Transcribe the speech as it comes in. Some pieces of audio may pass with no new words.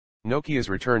Nokia's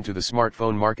return to the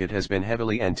smartphone market has been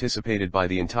heavily anticipated by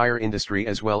the entire industry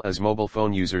as well as mobile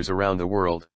phone users around the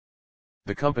world.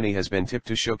 The company has been tipped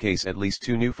to showcase at least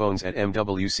two new phones at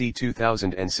MWC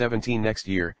 2017 next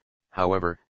year.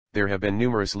 However, there have been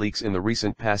numerous leaks in the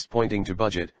recent past pointing to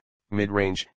budget,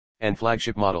 mid-range, and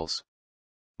flagship models.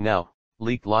 Now,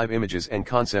 leaked live images and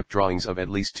concept drawings of at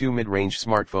least two mid-range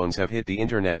smartphones have hit the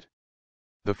internet.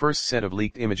 The first set of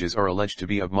leaked images are alleged to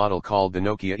be of model called the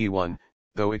Nokia E1,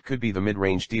 though it could be the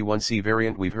mid-range D1C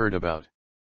variant we've heard about.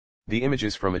 The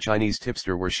images from a Chinese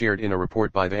tipster were shared in a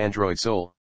report by the Android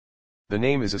Soul. The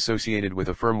name is associated with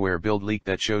a firmware build leak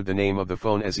that showed the name of the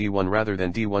phone as E1 rather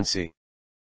than D1C.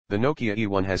 The Nokia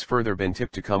E1 has further been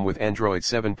tipped to come with Android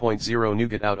 7.0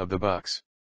 Nougat out of the box.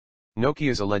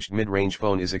 Nokia's alleged mid-range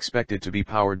phone is expected to be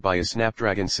powered by a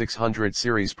Snapdragon 600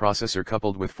 series processor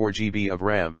coupled with 4GB of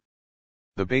RAM.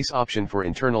 The base option for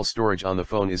internal storage on the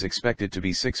phone is expected to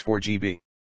be 64GB.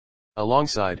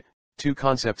 Alongside, two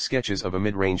concept sketches of a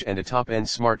mid-range and a top-end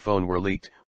smartphone were leaked,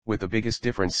 with the biggest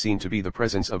difference seen to be the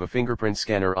presence of a fingerprint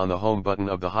scanner on the home button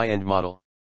of the high-end model.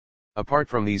 Apart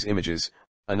from these images,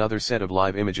 another set of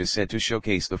live images said to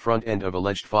showcase the front end of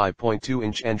alleged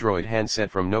 5.2-inch Android handset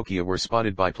from Nokia were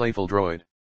spotted by Playful Droid.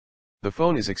 The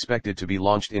phone is expected to be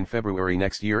launched in February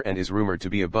next year and is rumored to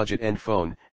be a budget-end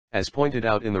phone, as pointed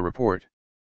out in the report.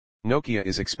 Nokia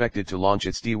is expected to launch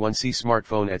its D1C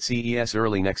smartphone at CES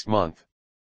early next month.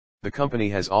 The company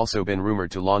has also been rumored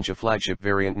to launch a flagship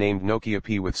variant named Nokia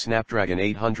P with Snapdragon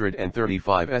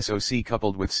 835 SoC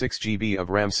coupled with 6GB of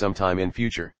RAM sometime in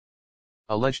future.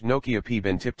 Alleged Nokia P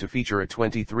been tipped to feature a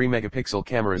 23-megapixel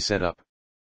camera setup.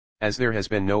 As there has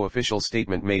been no official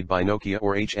statement made by Nokia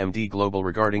or HMD Global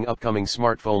regarding upcoming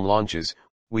smartphone launches,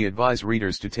 we advise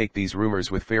readers to take these rumors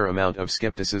with fair amount of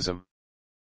skepticism.